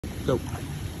Go.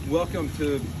 Welcome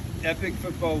to Epic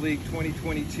Football League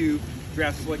 2022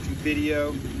 draft selection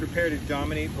video. Prepare to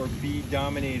dominate or be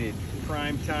dominated.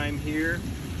 Prime time here.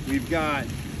 We've got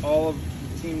all of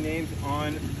the team names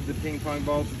on the ping pong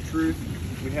balls of truth.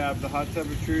 We have the hot tub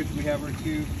of truth. We have our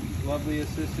two lovely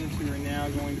assistants who are now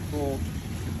going to pull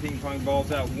the ping pong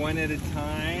balls out one at a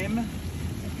time.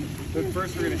 But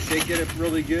first we're going to shake it up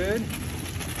really good.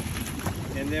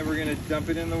 And then we're going to dump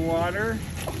it in the water.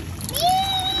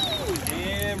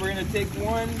 And we're going to take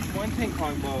one ping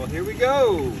pong ball. Here we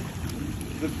go.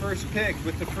 The first pick,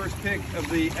 with the first pick of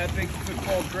the Epic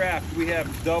Football Draft, we have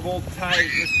double tight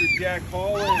Mr. Jack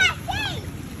Holland.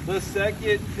 The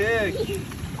second pick,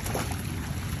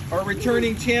 our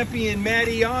returning champion,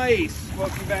 Matty Ice.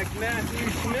 Welcome back, Matthew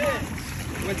Schmidt.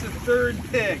 With the third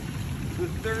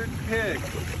pick,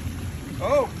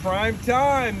 oh, prime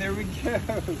time. There we go.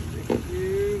 Thank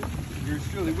you. Yours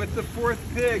truly. With the fourth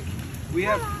pick, we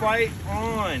have Fight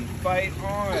On.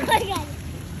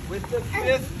 With the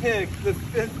fifth pick,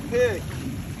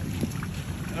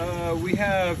 we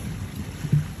have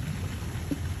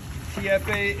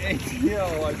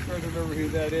TFATL. I'm trying to remember who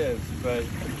that is, but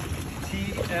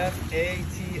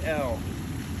TFATL.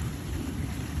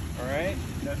 All right,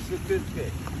 that's the fifth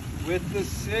pick. With the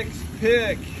sixth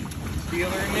pick,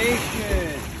 Steeler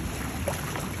Nation.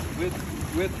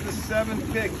 With the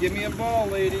seventh pick, give me a ball,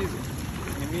 ladies.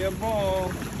 Give me a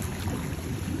ball.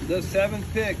 The seventh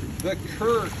pick, the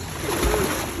Curse.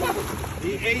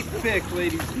 The eighth pick,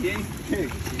 ladies. The eighth pick.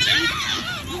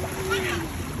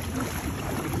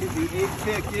 The eighth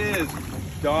pick is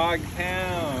Dog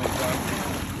Pound.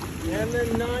 And the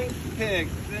ninth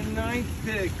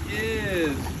pick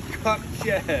is Cup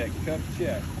Check.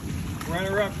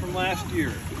 Runner-up from last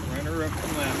year.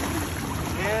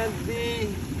 And the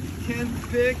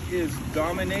 10th pick is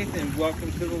Dominathan.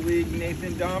 Welcome to the league,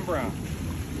 Nathan Dombra.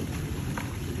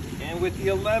 And with the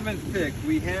 11th pick,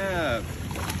 we have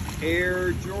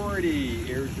Air Jordy.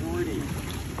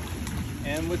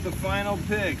 And with the final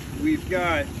pick, we've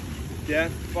got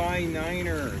Death by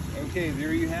Niners. Okay,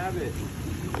 there you have it.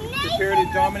 Prepare to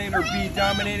dominate or be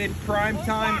dominated. Prime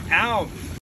time out.